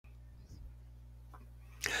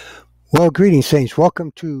Well, greetings, Saints.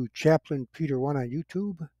 Welcome to Chaplain Peter 1 on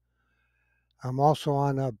YouTube. I'm also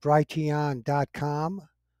on Brighteon.com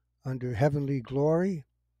under Heavenly Glory.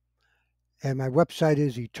 And my website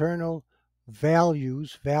is Eternal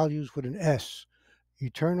Values, values with an S,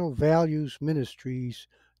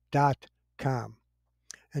 eternalvaluesministries.com.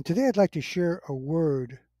 And today I'd like to share a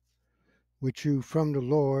word with you from the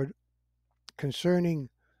Lord concerning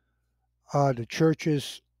the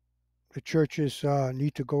churches. The churches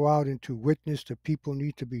need to go out into witness. The people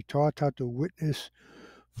need to be taught how to witness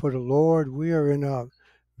for the Lord. We are in a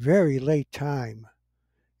very late time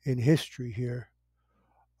in history here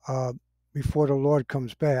uh, before the Lord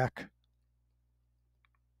comes back.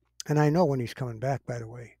 And I know when he's coming back, by the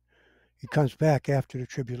way. He comes back after the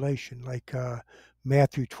tribulation, like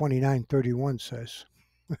Matthew 29:31 says.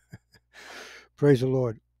 Praise the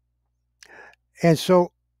Lord. And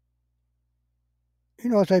so,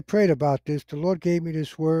 as I prayed about this, the Lord gave me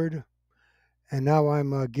this word, and now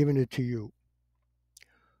I'm giving it to you.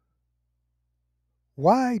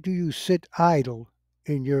 Why do you sit idle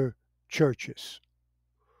in your churches?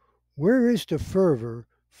 Where is the fervor,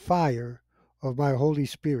 fire of my Holy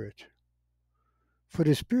Spirit? For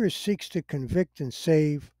the Spirit seeks to convict and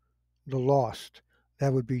save the lost.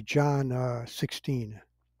 That would be John 16.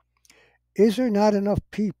 Is there not enough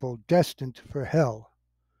people destined for hell?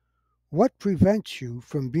 What prevents you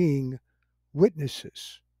from being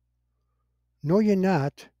witnesses? Know ye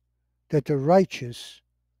not that the righteous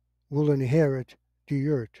will inherit the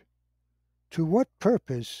earth? To what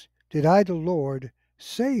purpose did I, the Lord,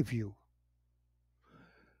 save you?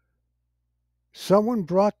 Someone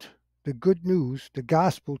brought the good news, the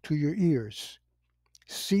gospel, to your ears.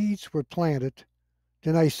 Seeds were planted,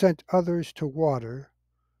 then I sent others to water,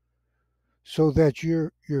 so that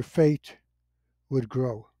your faith would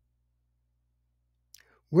grow.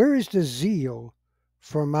 Where is the zeal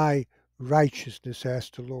for my righteousness?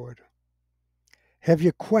 Asked the Lord. Have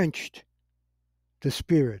you quenched the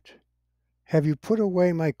Spirit? Have you put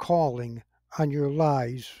away my calling on your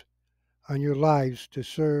lives to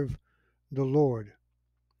serve the Lord?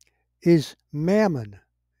 Is mammon,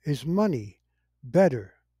 is money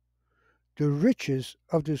better? The riches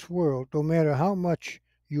of this world, no matter how much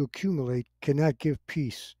you accumulate, cannot give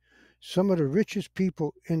peace. Some of the richest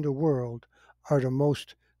people in the world are the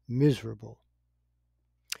most miserable.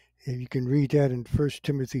 And you can read that in 1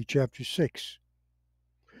 Timothy chapter 6.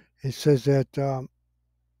 It says that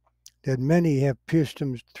that many have pierced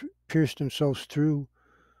themselves through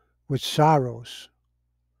with sorrows,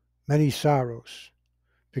 many sorrows,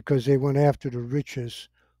 because they went after the riches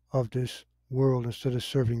of this world instead of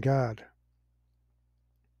serving God.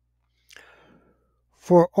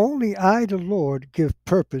 For only I, the Lord, give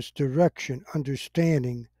purpose, direction,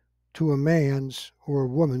 understanding to a man's or a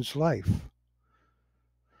woman's life.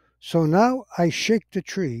 So now I shake the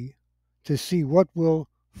tree to see what will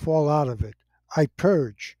fall out of it. I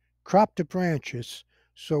purge, crop the branches,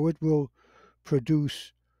 so it will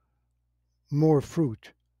produce more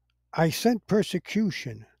fruit. I sent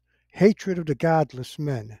persecution, hatred of the godless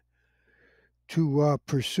men, to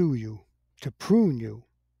pursue you, to prune you.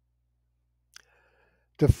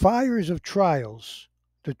 The fires of trials,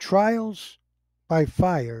 the trials by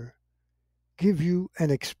fire, give you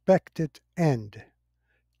an expected end.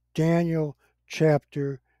 Daniel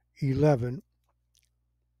chapter 11.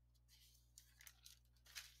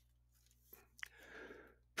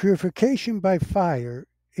 Purification by fire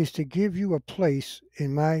is to give you a place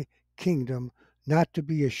in my kingdom not to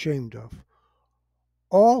be ashamed of.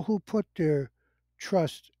 All who put their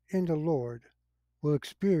trust in the Lord will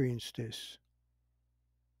experience this.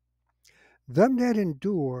 Them that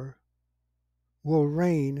endure will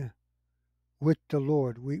reign with the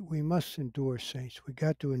Lord. We must endure, saints. We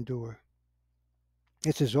got to endure.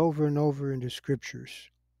 This is over and over in the scriptures.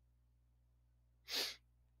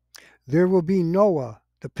 There will be Noah,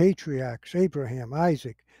 the patriarchs, Abraham,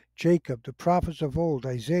 Isaac, Jacob, the prophets of old,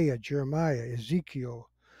 Isaiah, Jeremiah, Ezekiel,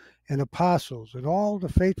 and apostles, and all the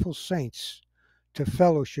faithful saints to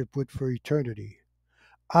fellowship with for eternity.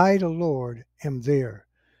 I, the Lord, am there.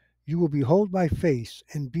 You will behold my face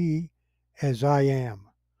and be as I am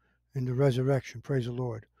in the resurrection. Praise the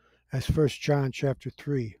Lord. That's 1 John chapter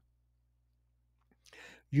 3.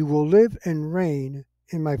 You will live and reign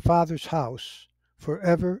in my Father's house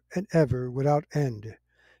forever and ever without end.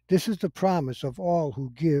 This is the promise of all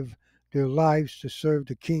who give their lives to serve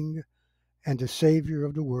the King and the Savior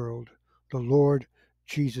of the world, the Lord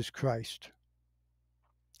Jesus Christ.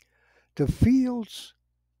 The fields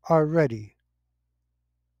are ready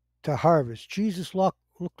to harvest. Jesus looked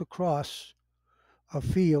across a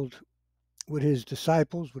field with his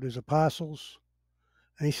disciples, with his apostles,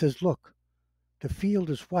 And he says, look, the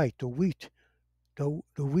field is white, the wheat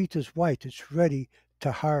is white, it's ready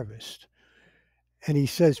to harvest. And he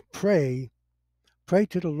says, pray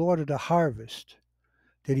to the Lord of the harvest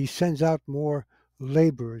that he sends out more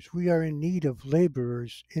laborers. We are in need of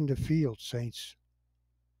laborers in the field, saints.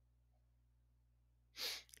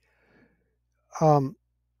 Um,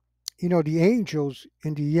 the angels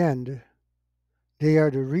in the end, they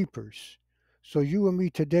are the reapers. So you and me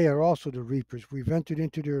today are also the reapers. We've entered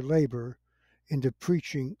into their labor in the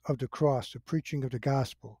preaching of the cross, the preaching of the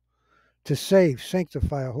gospel, to save,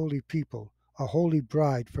 sanctify a holy people, a holy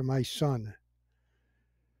bride for my son.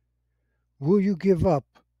 Will you give up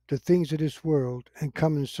the things of this world and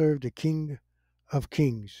come and serve the King of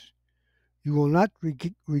Kings? You will not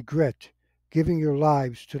regret giving your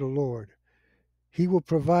lives to the Lord. He will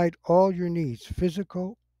provide all your needs,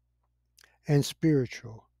 physical and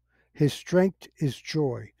spiritual. His strength is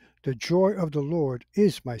joy. The joy of the Lord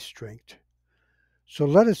is my strength. So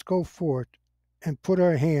let us go forth and put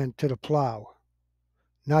our hand to the plow,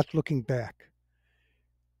 not looking back.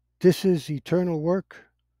 This is eternal work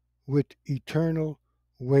with eternal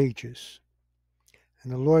wages.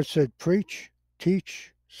 And the Lord said, preach,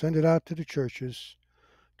 teach, send it out to the churches,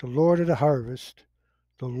 the Lord of the harvest,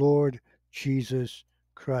 the Lord Jesus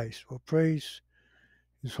Christ. Well, praise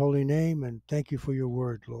his holy name, and thank you for your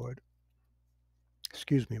word, Lord.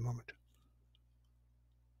 Excuse me a moment.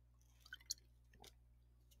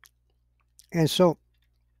 And so,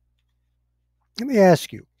 let me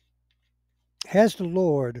ask you, has the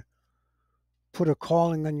Lord put a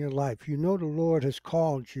calling on your life? You know the Lord has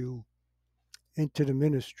called you into the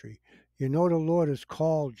ministry. You know the Lord has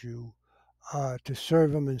called you to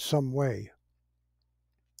serve him in some way.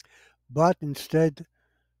 But instead,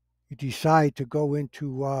 you decide to go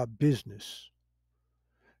into business.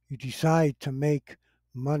 You decide to make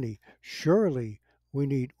money. Surely we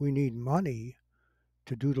need money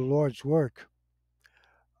to do the Lord's work.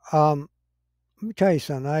 Let me tell you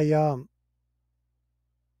something.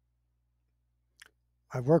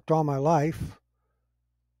 I've worked all my life,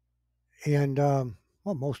 and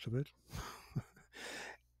well, most of it,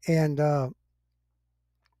 and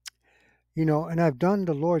and I've done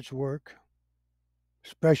the Lord's work,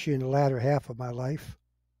 especially in the latter half of my life,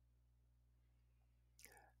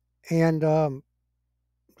 and the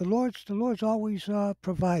Lord's always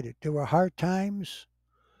provided. There were hard times,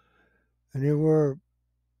 and there were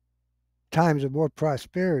times of more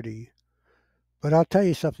prosperity. But I'll tell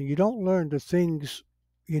you something. You don't learn the things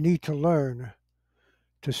you need to learn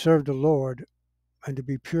to serve the Lord and to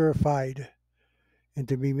be purified and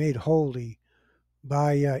to be made holy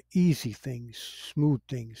by easy things, smooth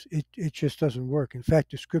things. It just doesn't work. In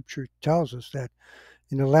fact, the scripture tells us that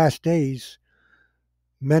in the last days,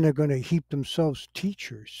 men are going to heap themselves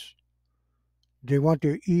teachers. They want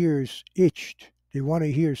their ears itched. They want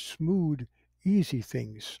to hear smooth, easy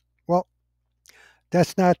things. Well,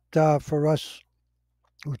 that's not for us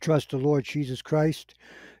who trust the Lord Jesus Christ.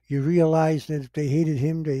 You realize that if they hated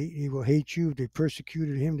him, he will hate you. If they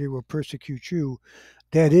persecuted him, they will persecute you.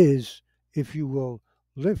 That is, if you will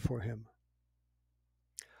live for him.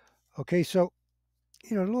 Okay, so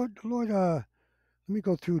Lord, let me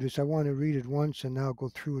go through this. I want to read it once and now go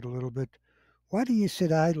through it a little bit. Why do you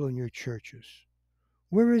sit idle in your churches?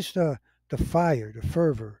 Where is the fire, the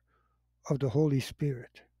fervor of the Holy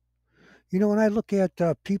Spirit? When I look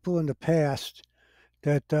at people in the past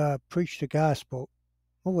that preached the gospel,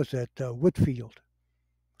 what was that? Whitfield.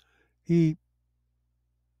 He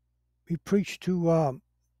he preached to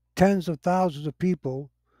tens of thousands of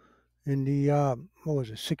people in the what was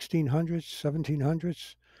it, 1600s,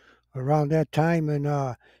 1700s, around that time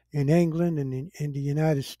in England and in the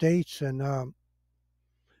United States, and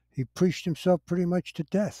he preached himself pretty much to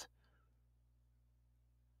death.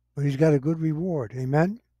 But he's got a good reward.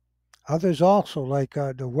 Amen. Others also, like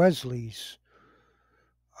the Wesleys,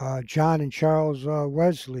 John and Charles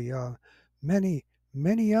Wesley, many,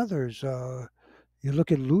 many others. You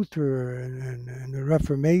look at Luther and the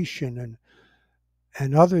Reformation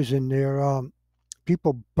and others in there,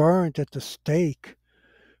 people burnt at the stake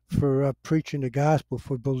for preaching the gospel,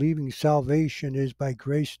 for believing salvation is by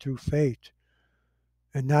grace through faith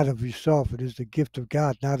and not of yourself. It is the gift of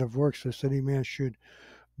God, not of works, lest any man should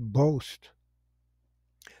boast.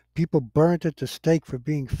 People burnt at the stake for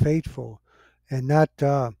being faithful and not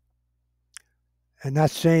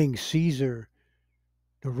saying Caesar,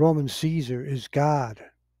 the Roman Caesar, is God,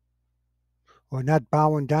 or not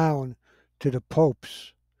bowing down to the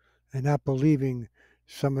popes and not believing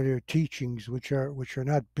some of their teachings, which are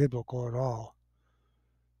not biblical at all.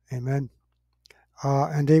 Amen.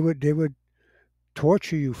 And they would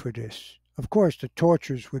torture you for this. Of course, the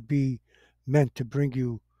tortures would be meant to bring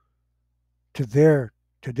you to their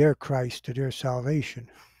Christ, to their salvation.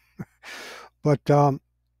 But um,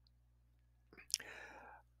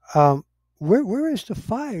 where is the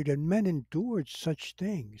fire that men endured such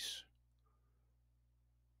things?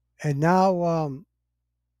 And now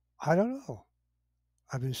I don't know.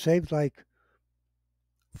 I've been saved like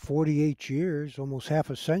 48 years, almost half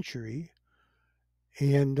a century,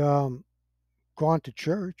 and gone to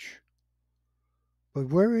church. But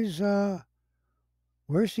where's the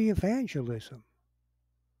evangelism?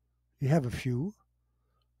 You have a few,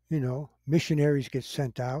 missionaries get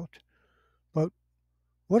sent out, but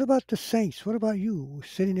what about the saints? What about you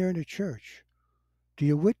sitting there in the church? Do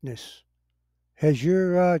you witness? Has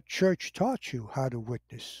your church taught you how to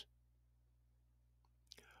witness?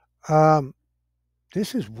 Um,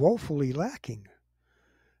 this is woefully lacking,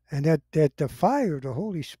 and that the fire of the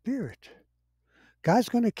Holy Spirit, God's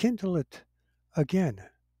going to kindle it again.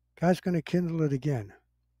 God's going to kindle it again.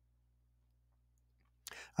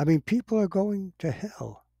 I mean, people are going to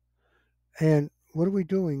hell, and what are we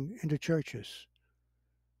doing in the churches?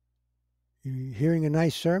 You hearing a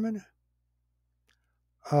nice sermon?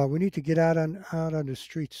 We need to get out on the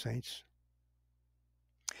streets, saints.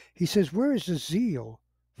 He says, "Where is the zeal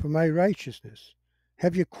for my righteousness?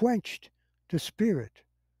 Have you quenched the spirit?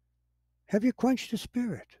 Have you quenched the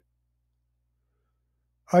spirit?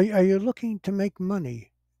 Are you looking to make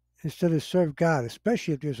money instead of serve God?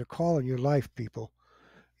 Especially if there's a call in your life, people.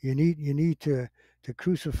 You need to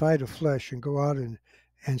crucify the flesh and go out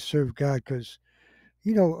and serve God. Because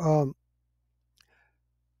you know,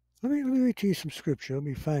 let me read to you some scripture. Let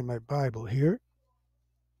me find my Bible here,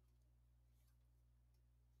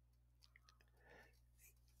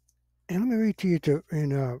 and let me read to you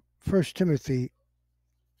in 1 Timothy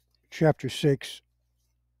chapter 6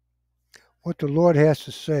 what the Lord has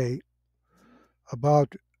to say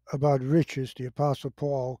about about riches. The Apostle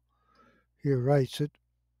Paul here writes it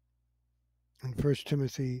in 1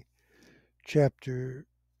 Timothy chapter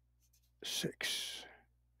 6.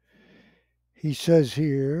 He says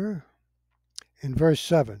here in verse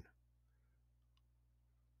 7.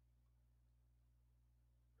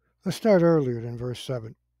 Let's start earlier than verse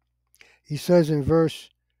 7. He says in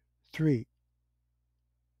verse 3,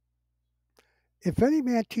 "If any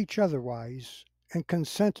man teach otherwise, and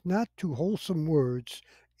consent not to wholesome words,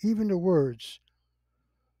 even the words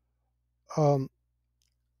um,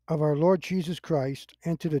 of our Lord Jesus Christ,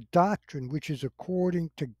 and to the doctrine which is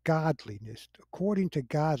according to godliness,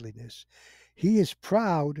 he is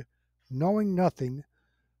proud, knowing nothing,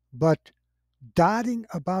 but dotting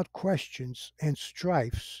about questions and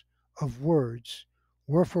strifes of words,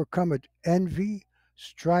 wherefore cometh envy,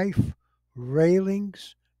 strife,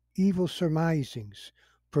 railings, evil surmisings,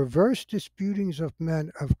 perverse disputings of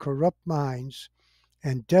men of corrupt minds,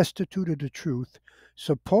 and destitute of the truth,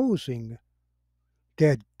 supposing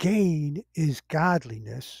that gain is God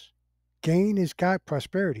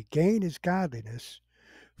prosperity, gain is godliness.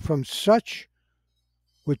 From such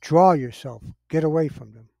withdraw yourself, get away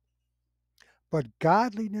from them. But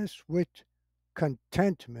godliness with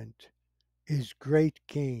contentment is great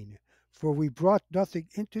gain. For we brought nothing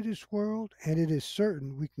into this world, and it is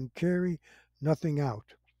certain we can carry nothing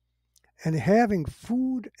out. And having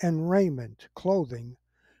food and raiment, clothing,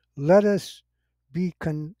 let us be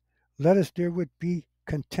let us therewith be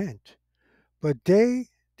content. But they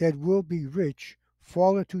that will be rich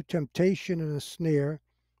fall into temptation and a snare,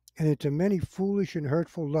 and into many foolish and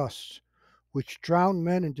hurtful lusts, which drown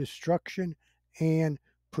men in destruction and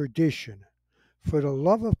perdition. For the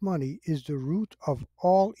love of money is the root of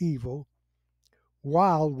all evil,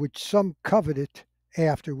 while which some coveted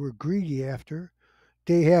after, were greedy after,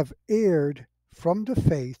 they have erred from the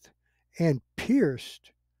faith, and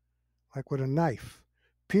pierced, like with a knife,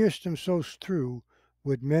 pierced themselves through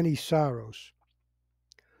with many sorrows.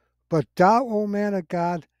 But thou, O man of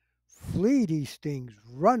God, flee these things,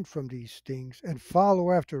 run from these things, and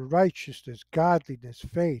follow after righteousness, godliness,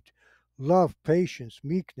 faith, love, patience,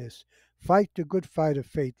 meekness. Fight the good fight of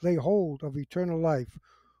faith. Lay hold of eternal life,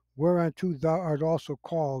 whereunto thou art also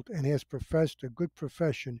called, and hast professed a good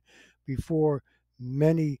profession before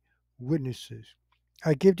many witnesses.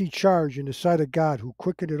 I give thee charge in the sight of God, who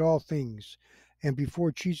quickeneth all things, and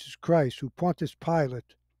before Jesus Christ, who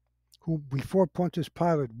before Pontius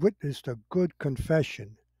Pilate witnessed a good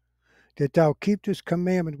confession, that thou keep this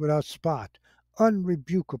commandment without spot,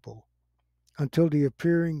 unrebukable, until the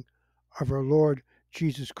appearing of our Lord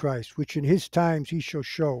Jesus Christ, which in his times he shall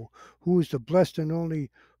show, who is the blessed and only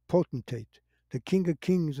potentate, the King of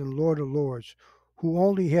kings and Lord of lords, who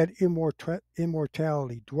only had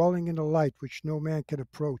immortality, dwelling in a light which no man can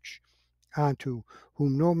approach, unto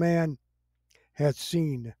whom no man hath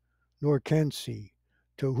seen nor can see,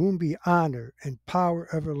 to whom be honor and power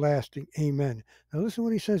everlasting. Amen. Now listen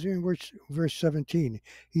what he says here in verse 17.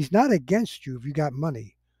 He's not against you if you got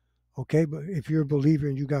money, okay? But if you're a believer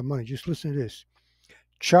and you got money, just listen to this.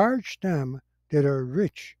 Charge them that are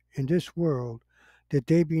rich in this world that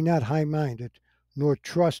they be not high minded, nor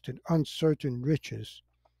trust in uncertain riches,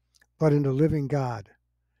 but in the living God,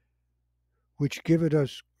 which giveth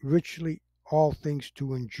us richly all things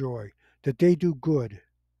to enjoy, that they do good,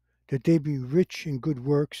 that they be rich in good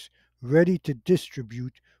works, ready to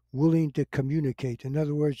distribute, willing to communicate. In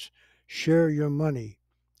other words, share your money,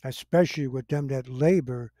 especially with them that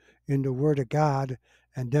labor in the Word of God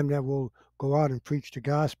and them that will go out and preach the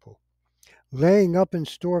gospel, laying up in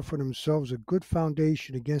store for themselves a good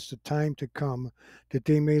foundation against the time to come, that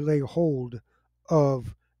they may lay hold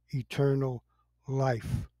of eternal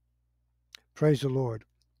life. Praise the Lord.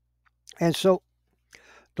 And so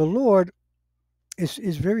the Lord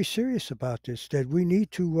is very serious about this, that we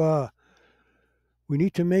need to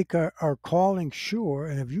make our calling sure.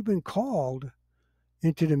 And if you've been called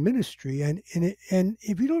into the ministry, and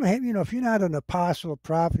if you don't have, if you're not an apostle, a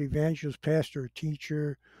prophet, evangelist, pastor, or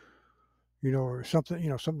teacher, or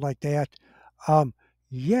something, something like that, um,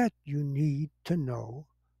 yet you need to know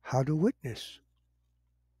how to witness.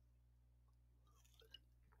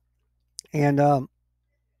 And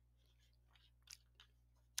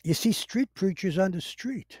you see street preachers on the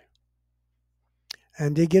street,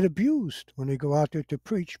 and they get abused when they go out there to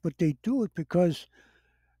preach, but they do it because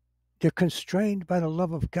they're constrained by the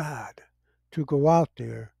love of God to go out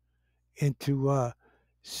there and to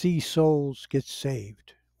see souls get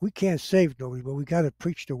saved. We can't save nobody, but we got to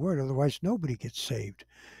preach the word, otherwise nobody gets saved.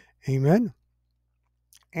 Amen.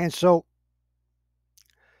 And so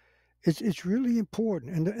it's really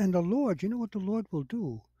important. And the Lord, you know what the Lord will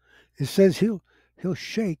do? It says he'll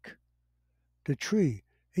shake the tree.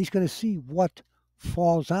 He's going to see what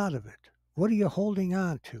falls out of it. What are you holding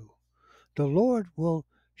on to? The Lord will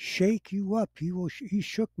shake you up. He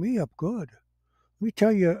shook me up good. Let me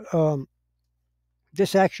tell you,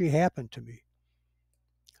 this actually happened to me.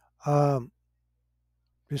 Um,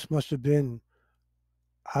 this must have been,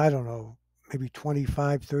 I don't know, maybe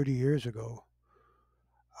 25, 30 years ago.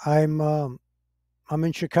 I'm um, I'm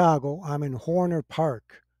in Chicago. I'm in Horner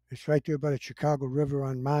Park. It's right there by the Chicago River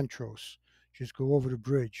on Montrose. Just go over the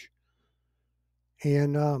bridge.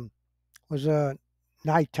 And was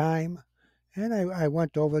nighttime, and I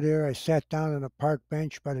went over there. I sat down on a park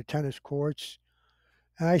bench by the tennis courts,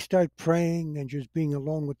 and I started praying and just being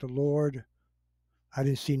alone with the Lord. I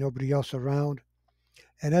didn't see nobody else around.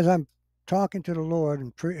 And as I'm talking to the Lord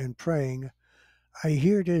and praying, I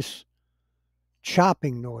hear this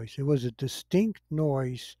chopping noise. It was a distinct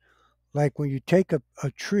noise, like when you take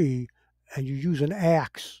a tree and you use an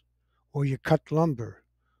axe or you cut lumber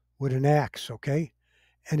with an axe, okay?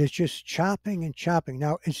 And it's just chopping and chopping.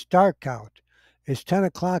 Now, it's dark out. It's 10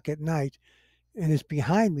 o'clock at night, and it's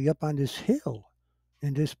behind me up on this hill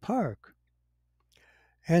in this park.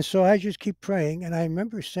 And so I just keep praying, and I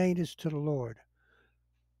remember saying this to the Lord.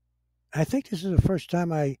 I think this is the first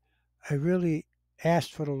time I really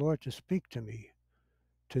asked for the Lord to speak to me,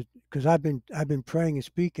 to because I've been praying and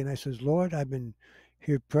speaking. I says, Lord, I've been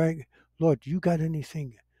here praying. Lord, you got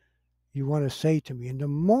anything you want to say to me? And the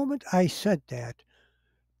moment I said that,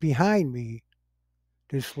 behind me,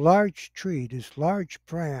 this large tree, this large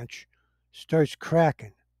branch, starts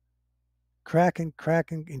cracking, cracking,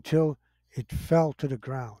 cracking until it fell to the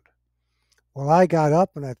ground. Well, I got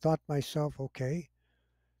up and I thought to myself, okay,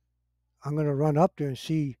 I'm going to run up there and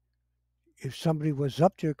see if somebody was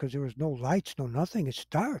up there because there was no lights, no nothing. It's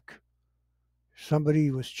dark. Somebody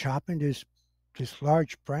was chopping this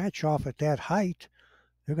large branch off at that height.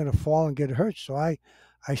 They're going to fall and get hurt. So I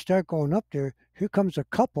start going up there. Here comes a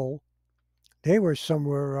couple. They were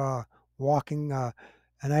somewhere walking,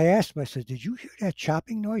 and I asked them. I said, "Did you hear that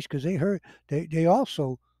chopping noise?" Because they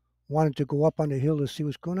also wanted to go up on the hill to see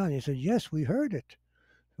what's going on. They said, "Yes, we heard it."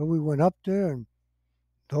 So we went up there, and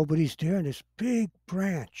nobody's there. And this big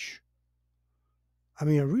branch, I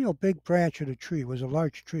mean, a real big branch of the tree, was a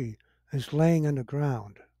large tree, is laying on the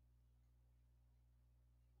ground.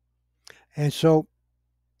 And so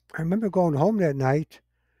I remember going home that night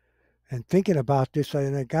and thinking about this.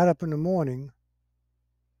 And I got up in the morning,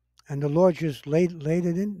 and the Lord just laid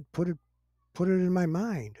it in, put it in my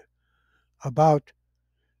mind about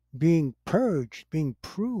being purged, being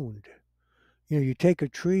pruned. You take a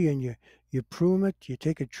tree and you prune it. You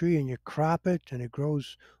take a tree and you crop it, and it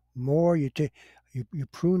grows more. You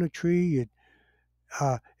prune a tree,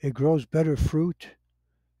 it grows better fruit.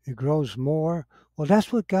 It grows more. Well,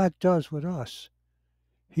 that's what God does with us.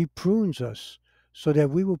 He prunes us so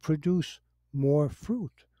that we will produce more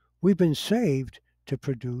fruit. We've been saved to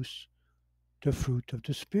produce the fruit of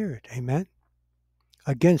the Spirit. Amen.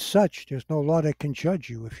 Against such, there's no law that can judge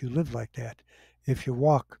you if you live like that. If you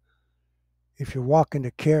walk, if you walk in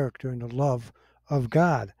the character and the love of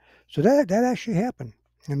God. So that actually happened,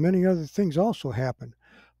 and many other things also happen.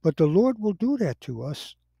 But the Lord will do that to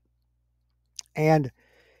us, and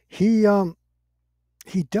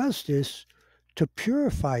He does this to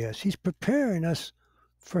purify us. He's preparing us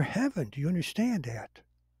for heaven. Do you understand that?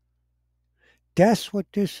 That's what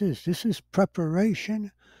this is. This is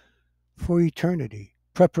preparation for eternity.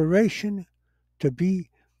 Preparation to be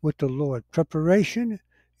with the Lord. Preparation,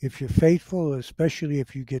 if you're faithful, especially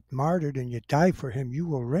if you get martyred and you die for Him, you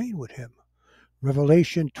will reign with Him.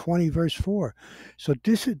 Revelation 20, verse 4. So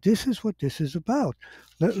this is what this is about.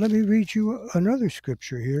 Let me read you another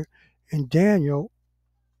scripture here in Daniel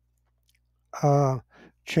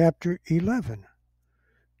chapter 11.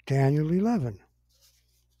 Daniel 11.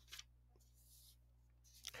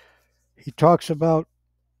 He talks about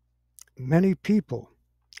many people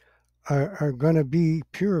are going to be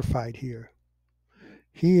purified here.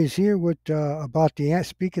 He is here with about the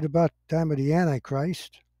speaking about the time of the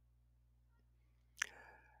Antichrist,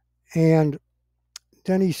 and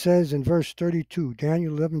then he says in verse 32,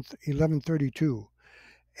 Daniel 11:32,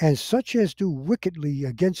 and such as do wickedly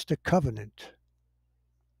against the covenant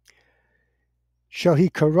shall he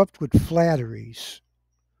corrupt with flatteries,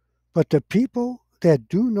 but the people that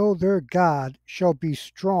do know their God shall be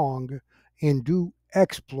strong and do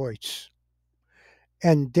exploits.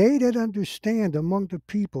 And they that understand among the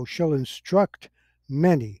people shall instruct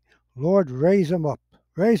many. Lord, raise them up.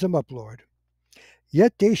 Raise them up, Lord.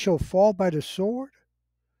 Yet they shall fall by the sword,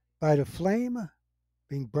 by the flame,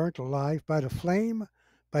 being burnt alive, by the flame,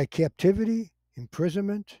 by captivity,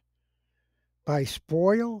 imprisonment, by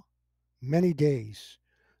spoil, many days.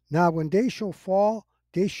 Now when they shall fall,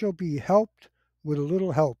 they shall be helped with a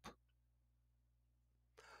little help.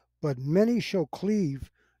 But many shall cleave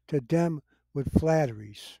to them with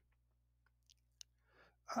flatteries.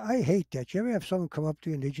 I hate that. You ever have someone come up to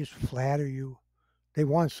you and they just flatter you? They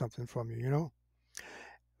want something from you, you know?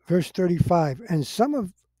 Verse 35, and some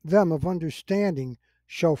of them of understanding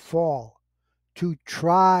shall fall, to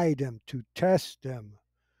try them, to test them,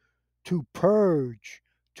 to purge,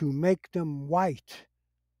 to make them white,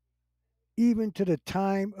 even to the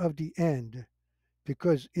time of the end,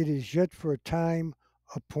 because it is yet for a time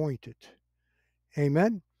appointed.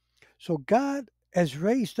 Amen? So God has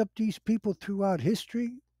raised up these people throughout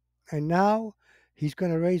history, and now He's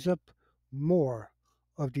going to raise up more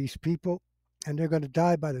of these people, and they're going to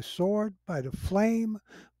die by the sword, by the flame,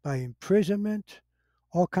 by imprisonment,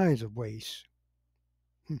 all kinds of ways.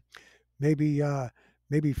 Maybe,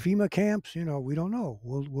 maybe FEMA camps. You know, we don't know.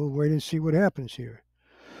 We'll wait and see what happens here.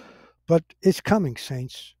 But it's coming,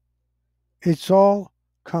 saints. It's all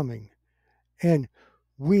coming, and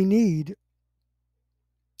we need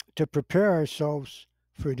to prepare ourselves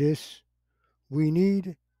for this. We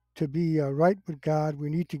need to be right with God. We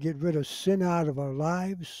need to get rid of sin out of our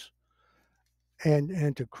lives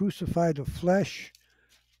and to crucify the flesh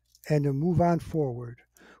and to move on forward.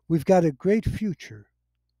 We've got a great future,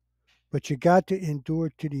 but you got to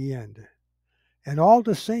endure to the end. And all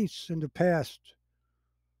the saints in the past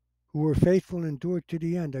who were faithful and endured to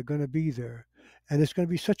the end are going to be there. And it's going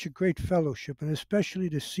to be such a great fellowship, and especially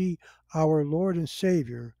to see our Lord and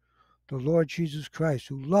Savior, the Lord Jesus Christ,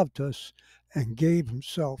 who loved us and gave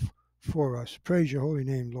Himself for us. Praise your holy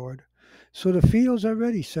name, Lord. So the fields are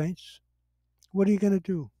ready, saints. What are you going to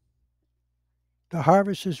do? The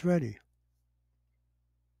harvest is ready.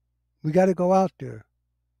 We got to go out there.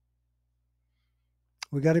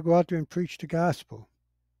 We got to go out there and preach the gospel,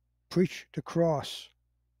 preach the cross.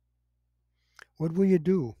 What will you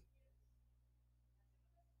do?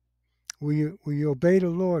 Will you obey the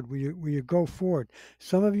Lord? Will you go forward?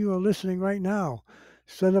 Some of you are listening right now.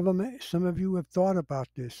 Some of you have thought about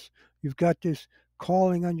this. You've got this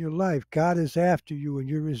calling on your life. God is after you and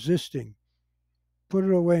you're resisting. Put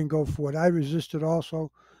it away and go for it. I resisted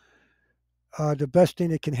also. The best thing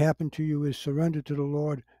that can happen to you is surrender to the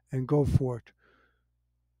Lord and go for it.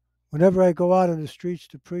 Whenever I go out on the streets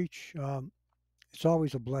to preach, it's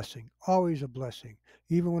always a blessing. Always a blessing,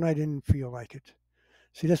 even when I didn't feel like it.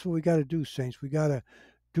 See, that's what we got to do, saints. We got to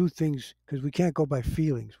do things because we can't go by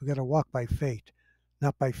feelings. We got to walk by faith,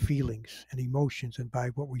 not by feelings and emotions and by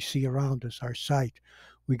what we see around us, our sight.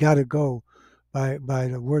 We got to go by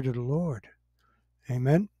the word of the Lord.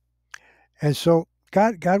 Amen. And so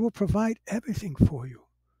God will provide everything for you.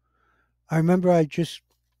 I remember I just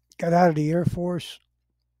got out of the Air Force.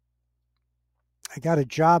 I got a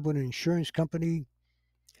job with an insurance company.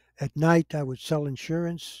 At night, I would sell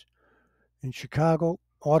insurance in Chicago,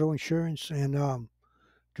 auto insurance, and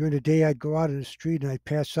during the day, I'd go out in the street and I'd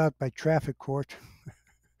pass out by traffic court.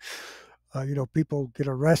 People get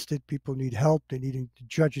arrested, people need help, they need the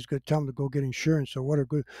judge is going to tell them to go get insurance. So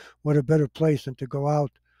what a better place than to go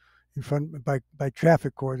out in front by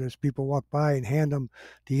traffic court as people walk by and hand them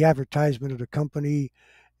the advertisement of the company,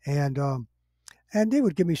 and and they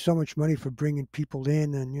would give me so much money for bringing people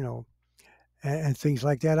in, and and things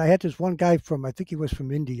like that. I had this one guy from, I think he was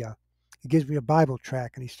from India. He gives me a Bible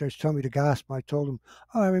track and he starts telling me the gospel. I told him,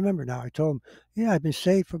 oh, I remember now. I told him, yeah, I've been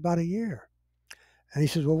saved for about a year. And he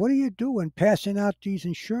says, well, what are you doing passing out these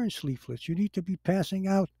insurance leaflets? You need to be passing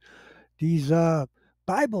out these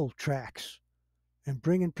Bible tracts and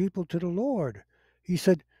bringing people to the Lord. He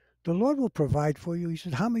said, the Lord will provide for you. He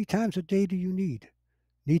said, how many times a day do you need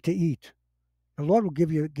to eat? The Lord will get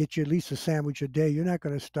you at least a sandwich a day. You're not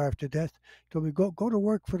going to starve to death. He told me, go to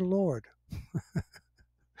work for the Lord.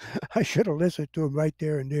 I should have listened to him right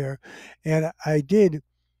there and there. And I did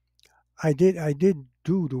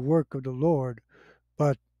do the work of the Lord,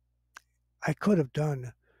 but I could have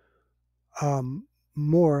done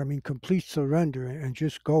more. I mean, complete surrender and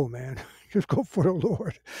just go, man. Just go for the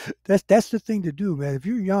Lord. That's the thing to do, man. If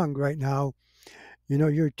you're young right now,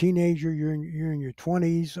 you're a teenager, you're in your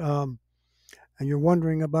 20s, and you're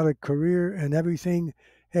wondering about a career and everything.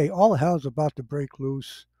 Hey, all hell's about to break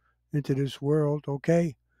loose into this world,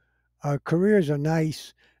 okay? Careers are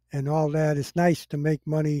nice and all that. It's nice to make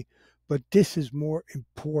money, but this is more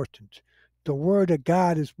important. The Word of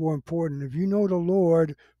God is more important. If you know the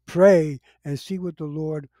Lord, pray and see what the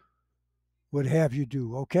Lord would have you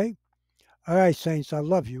do, okay? All right, Saints, I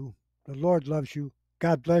love you. The Lord loves you.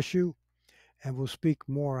 God bless you. And we'll speak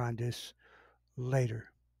more on this later.